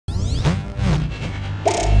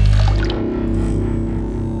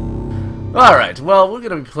Alright, well, we're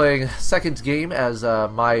gonna be playing second game as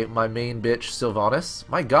my main bitch, Sylvanas.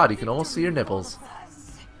 My god, you can almost see your nipples.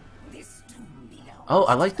 Oh,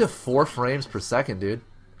 I like the 4 frames per second, dude.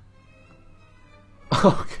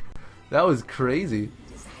 Okay, that was crazy.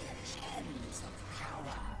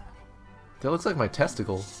 That looks like my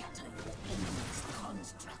testicle.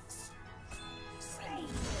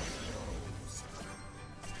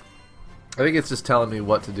 I think it's just telling me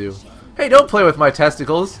what to do. Hey, don't play with my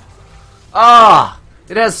testicles! Ah!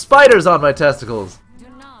 It has spiders on my testicles! Do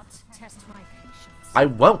not test my patience. I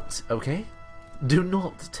won't, okay? Do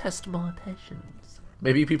not test my patience.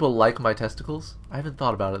 Maybe people like my testicles? I haven't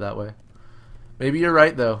thought about it that way. Maybe you're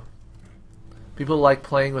right, though. People like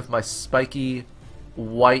playing with my spiky,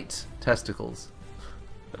 white testicles.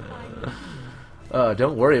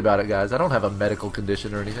 Don't worry about it, guys. I don't have a medical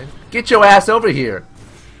condition or anything. Get your ass over here!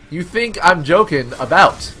 You think I'm joking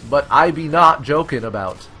about, but I be not joking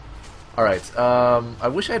about. Alright, I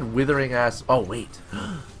wish I had withering ass. Oh, wait.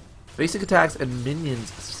 Basic attacks and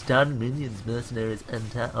minions. Stun minions, mercenaries, and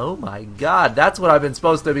oh my god, that's what I've been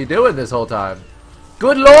supposed to be doing this whole time.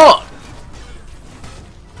 Good lord!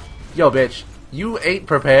 Yo, bitch, you ain't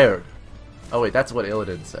prepared. Oh, wait, that's what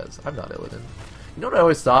Illidan says. I'm not Illidan. You know what I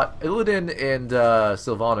always thought? Illidan and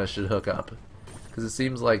Sylvanas should hook up. Because it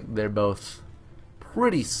seems like they're both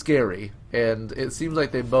pretty scary. And it seems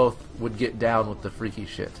like they both would get down with the freaky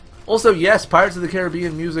shit. Also, yes, Pirates of the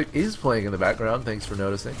Caribbean music is playing in the background. Thanks for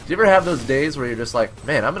noticing. Do you ever have those days where you're just like,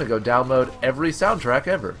 man, I'm going to go download every soundtrack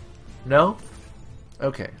ever? No?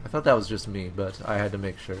 Okay, I thought that was just me, but I had to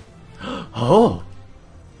make sure. Oh!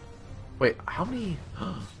 Wait, how many...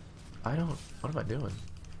 I don't... What am I doing?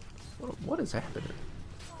 What is happening?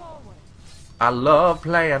 I love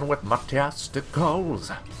playing with my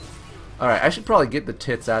testicles. Alright, I should probably get the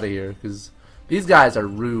tits out of here, because these guys are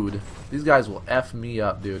rude. These guys will F me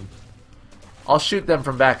up, dude. I'll shoot them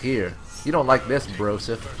from back here. You don't like this,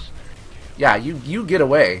 brosif. Yeah, you get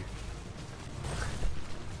away.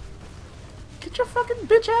 Get your fucking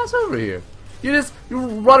bitch ass over here. You're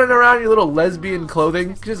running around in your little lesbian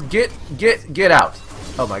clothing. Just get out.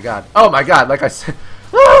 Oh my god. Oh my god, like I said.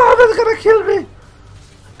 Oh, that's gonna kill me.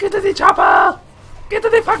 Get to the chopper. Get to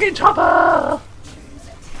the fucking chopper.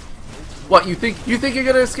 What, you think you're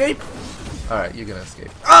gonna escape? Alright, you're gonna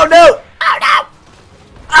escape. Oh no! Oh no!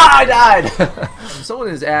 Oh, I died! Someone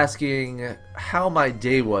is asking how my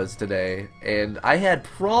day was today, and I had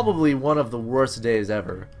probably one of the worst days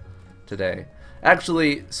ever today.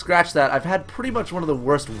 Actually, scratch that, I've had pretty much one of the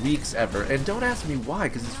worst weeks ever, and don't ask me why,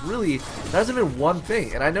 because it's really, there hasn't been one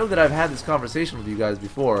thing, and I know that I've had this conversation with you guys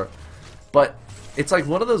before, but it's like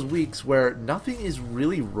one of those weeks where nothing is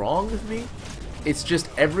really wrong with me, it's just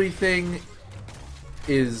everything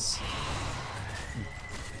is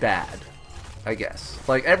bad, I guess.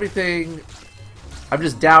 Like everything, I'm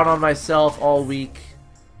just down on myself all week.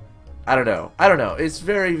 I don't know. It's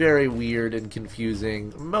very, very weird and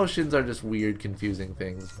confusing. Emotions are just weird, confusing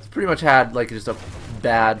things. It's pretty much had like just a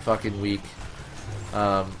bad fucking week.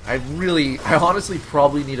 I honestly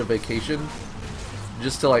probably need a vacation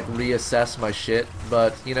just to like reassess my shit.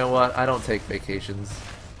 But you know what? I don't take vacations.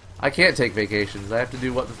 I can't take vacations. I have to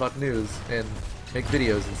do what the fuck news and make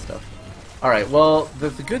videos and stuff. Alright, well, the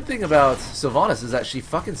good thing about Sylvanas is that she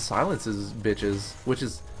fucking silences bitches, which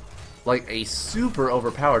is like a super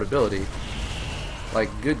overpowered ability. Like,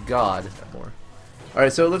 good god. More.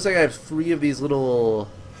 Alright, so it looks like I have 3 of these little,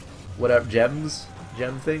 whatever, gem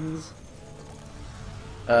things.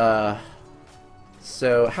 So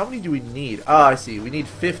how many do we need? Ah, I see. We need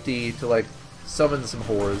 50 to like summon some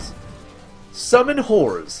whores. Summon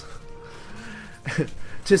whores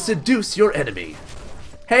to seduce your enemy.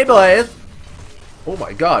 Hey boys! Oh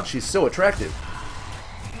my god, she's so attractive.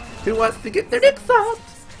 Who wants to get their dick sucked?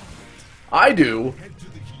 I do.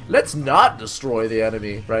 Let's not destroy the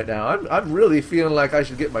enemy right now. I'm really feeling like I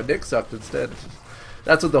should get my dick sucked instead.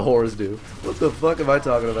 That's what the whores do. What the fuck am I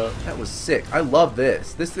talking about? That was sick. I love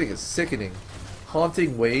this. This thing is sickening.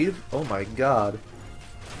 Haunting wave? Oh my god.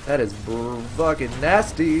 That is fucking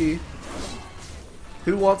nasty.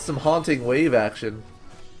 Who wants some haunting wave action?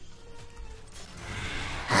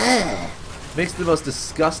 Makes the most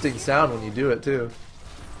disgusting sound when you do it too.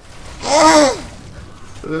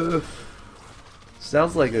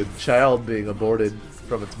 Sounds like a child being aborted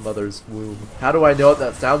from its mother's womb. How do I know what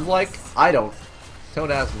that sounds like? I don't.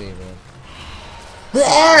 Don't ask me, man.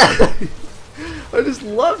 I just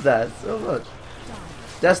love that so much.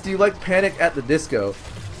 Des, do you like Panic at the Disco?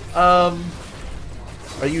 Are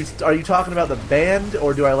you talking about the band,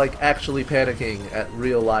 or do I like actually panicking at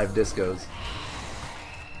real live discos?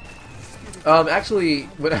 Actually,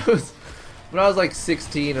 when I was When I was like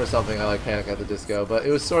 16 or something, I liked Panic at the Disco, but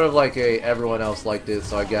it was sort of like a everyone else liked it,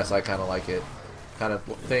 so I guess I kind of like it kind of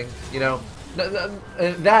thing, you know?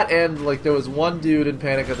 That and, like, there was one dude in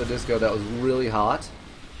Panic at the Disco that was really hot.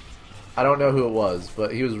 I don't know who it was,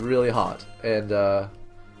 but he was really hot, and, wow,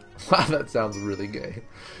 that sounds really gay.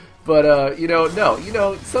 But, you know, no, you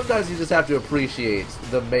know, sometimes you just have to appreciate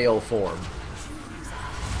the male form.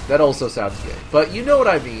 That also sounds gay. But you know what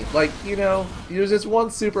I mean. Like, you know, there's this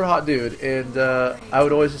one super hot dude, and I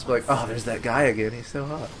would always just be like, oh, there's that guy again. He's so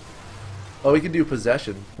hot. Oh, we can do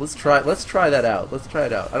Possession. Let's try that out. Let's try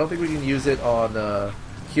it out. I don't think we can use it on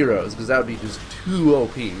heroes, because that would be just too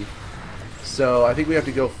OP. So I think we have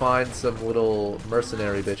to go find some little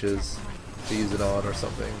mercenary bitches to use it on or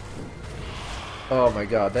something. Oh my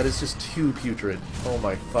god, that is just too putrid. Oh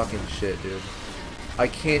my fucking shit, dude. I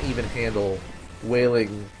can't even handle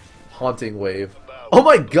Wailing Haunting Wave. Oh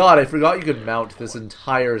my god, I forgot you could mount this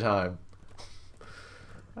entire time.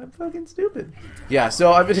 I'm fucking stupid. Yeah,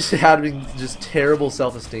 so I've been just having just terrible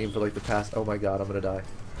self-esteem for like the past... Oh my god, I'm gonna die.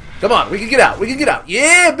 Come on, we can get out, we can get out.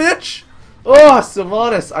 Yeah, bitch! Oh,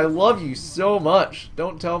 Sylvanas, I love you so much.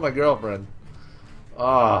 Don't tell my girlfriend.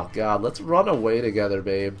 Oh god, let's run away together,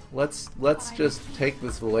 babe. Let's just take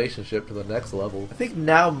this relationship to the next level. I think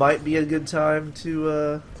now might be a good time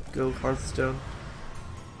to go Hearthstone.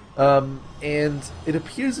 And it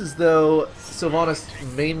appears as though Sylvanas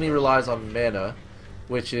mainly relies on mana,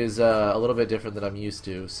 which is a little bit different than I'm used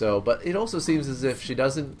to. So, but it also seems as if she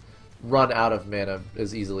doesn't run out of mana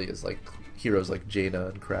as easily as like heroes like Jaina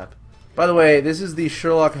and crap. By the way, this is the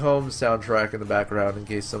Sherlock Holmes soundtrack in the background, in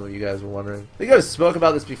case some of you guys were wondering. I think I spoke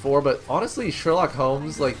about this before, but honestly, Sherlock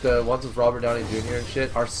Holmes, like the ones with Robert Downey Jr. and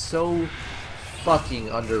shit, are so fucking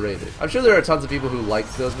underrated. I'm sure there are tons of people who like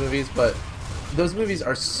those movies, but those movies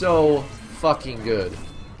are so fucking good,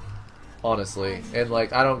 honestly. And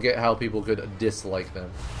like, I don't get how people could dislike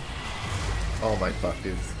them. Oh my fuck,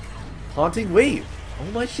 dude. Haunting Wave.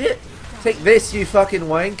 Oh my shit. Take this, you fucking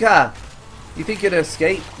wanker. You think you'd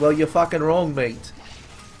escape? Well, you're fucking wrong, mate.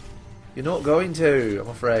 You're not going to, I'm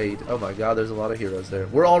afraid. Oh my god, there's a lot of heroes there.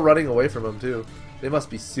 We're all running away from them, too. They must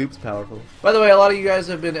be soups powerful. By the way, a lot of you guys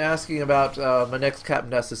have been asking about my next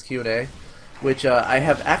Captain Estes Q&A, which I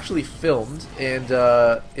have actually filmed, and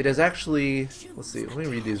it is actually... Let's see, let me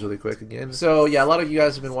read these really quick again. So, yeah, a lot of you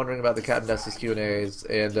guys have been wondering about the Captain Estes Q&As,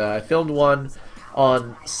 and I filmed one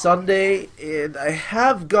on Sunday, and I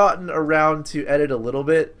have gotten around to edit a little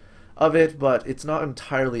bit of it, but it's not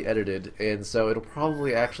entirely edited, and so it'll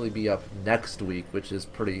probably actually be up next week, which is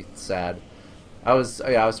pretty sad. I was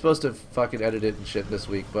supposed to fucking edit it and shit this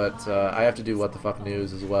week, but I have to do What the Fuck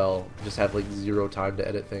News as well. Just have like zero time to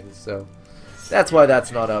edit things, so that's why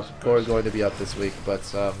that's not up. Or going to be up this week, but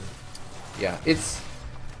yeah, it's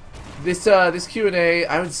this Q&A.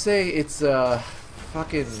 I would say it's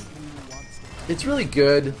fucking, it's really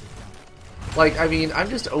good. Like, I mean, I'm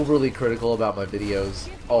just overly critical about my videos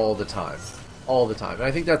all the time. All the time. And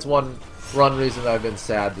I think that's one reason that I've been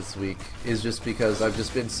sad this week, is just because I've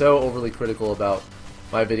just been so overly critical about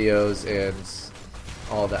my videos and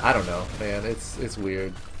all that. I don't know, man. It's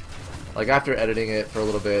weird. Like, after editing it for a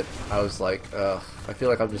little bit, I was like, ugh, I feel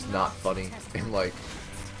like I'm just not funny. And, like,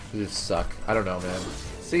 it just suck. I don't know, man.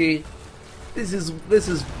 See? This is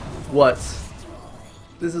what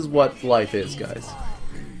life is, guys.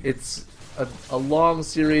 It's a long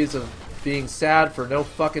series of being sad for no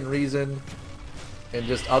fucking reason and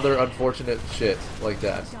just other unfortunate shit like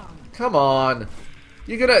that. Come on.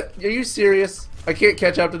 Are you serious? I can't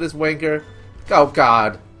catch up to this wanker. Oh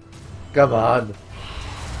god. Come on.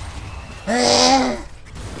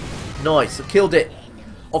 Nice, I killed it.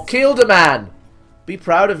 I killed a man. Be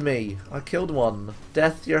proud of me. I killed one.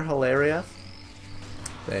 Death, you're hilarious.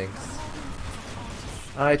 Thanks.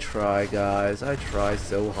 I try, guys. I try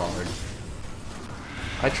so hard.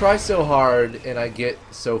 I try so hard and I get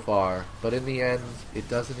so far, but in the end, it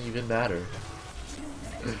doesn't even matter.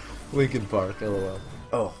 Linkin Park, lol.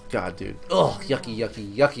 Oh, god, dude. Oh, yucky,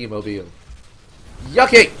 yucky, yucky mobile.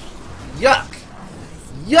 Yucky! Yuck!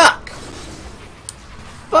 Yuck!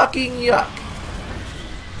 Fucking yuck!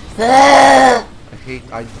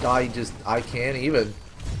 I can't even.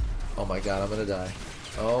 Oh my god, I'm gonna die.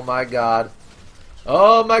 Oh my god.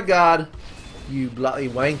 Oh my god. You bloody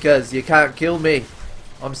wankers, you can't kill me.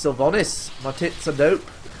 I'm Sylvanas. My tits are dope.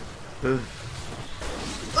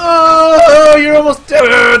 Oh, you're almost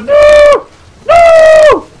dead. No!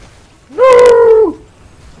 No! No!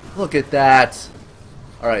 Look at that.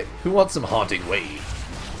 Alright, who wants some Haunting Wave?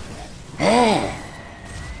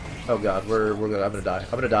 Oh god, we're gonna, I'm gonna die.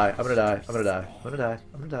 I'm gonna die. I'm gonna die. I'm gonna die. I'm gonna die.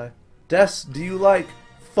 I'm gonna die. Des, do you like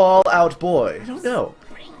Fall Out Boy? I don't know.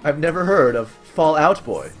 I've never heard of Fall Out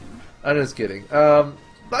Boy. I'm just kidding.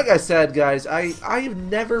 Like I said, guys, I've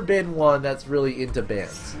never been one that's really into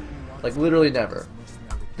bands. Like, literally never.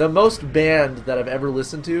 The most band that I've ever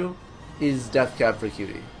listened to is Death Cab for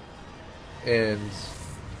Cutie. And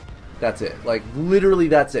that's it. Like, literally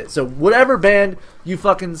that's it. So whatever band you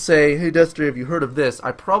fucking say, hey Destry, have you heard of this?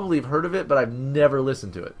 I probably have heard of it, but I've never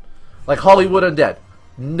listened to it. Like Hollywood Undead.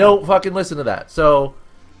 No fucking listen to that. So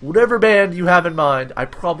whatever band you have in mind, I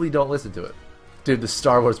probably don't listen to it. Dude, the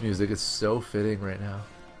Star Wars music is so fitting right now.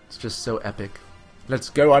 It's just so epic. Let's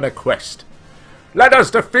go on a quest. Let us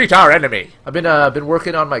defeat our enemy. I've been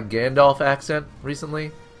working on my Gandalf accent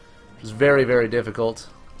recently. It's very, very difficult.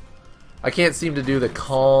 I can't seem to do the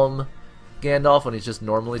calm Gandalf when he's just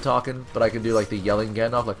normally talking, but I can do like the yelling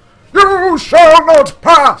Gandalf, like, you shall not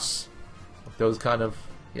pass! Like those kind of,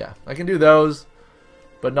 yeah, I can do those,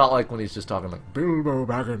 but not like when he's just talking like, Bilbo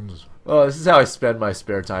Baggins. Oh, this is how I spend my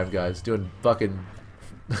spare time, guys, doing fucking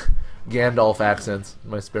Gandalf accents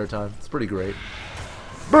in my spare time. It's pretty great.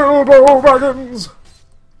 Bilbo Baggins!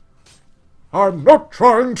 I'm not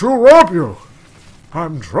trying to rob you.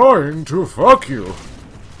 I'm trying to fuck you.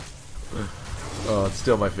 Oh, it's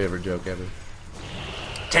still my favorite joke ever.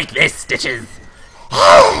 Take this, Stitches!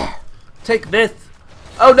 Take this!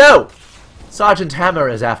 Oh no! Sergeant Hammer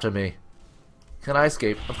is after me. Can I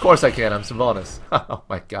escape? Of course I can, I'm Sylvanas. Oh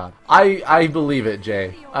my god. I believe it,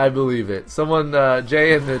 Jay. I believe it. Someone,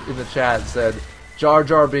 Jay in the chat said, Jar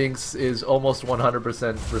Jar Binks is almost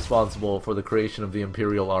 100% responsible for the creation of the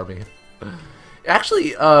Imperial Army.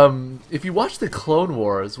 Actually, if you watch the Clone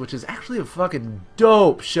Wars, which is actually a fucking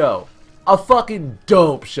dope show. A fucking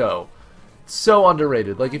dope show. So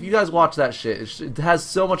underrated. Like, if you guys watch that shit, it has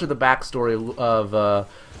so much of the backstory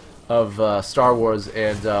of Star Wars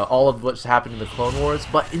and all of what's happened in the Clone Wars,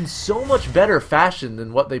 but in so much better fashion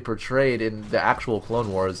than what they portrayed in the actual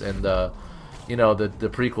Clone Wars and, you know, the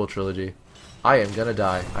prequel trilogy. I am gonna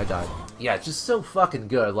die. I died. Yeah, it's just so fucking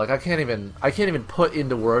good. Like, I can't even put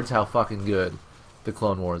into words how fucking good the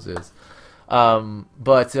Clone Wars is.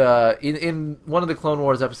 But in one of the Clone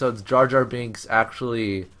Wars episodes, Jar Jar Binks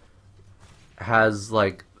actually has,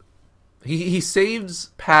 like, he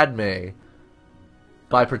saves Padme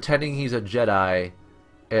by pretending he's a Jedi,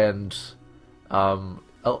 and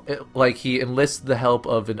like, he enlists the help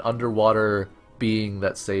of an underwater being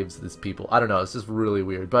that saves these people. I don't know, it's just really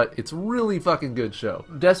weird, but it's really fucking good show.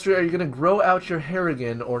 Destry, are you gonna grow out your hair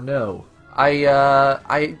again or no?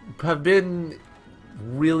 I have been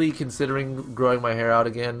really considering growing my hair out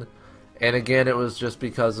again, and again it was just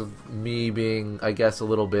because of me being, I guess, a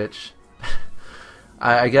little bitch.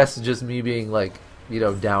 I guess just me being, like, you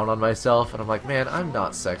know, down on myself, and I'm like, man, I'm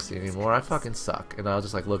not sexy anymore, I fucking suck. And I'll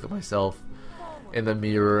just, like, look at myself in the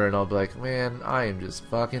mirror and I'll be like, man, I am just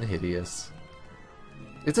fucking hideous.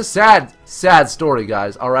 It's a sad, sad story,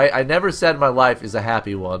 guys, alright? I never said my life is a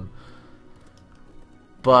happy one.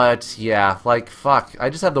 But, yeah, like, fuck, I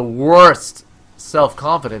just have the worst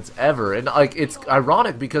self-confidence ever. And, like, it's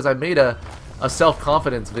ironic because I made a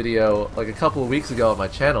self-confidence video, like, a couple of weeks ago on my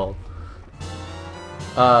channel.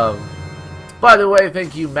 By the way,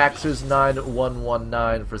 thank you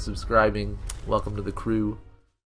Maxers9119 for subscribing. Welcome to the crew.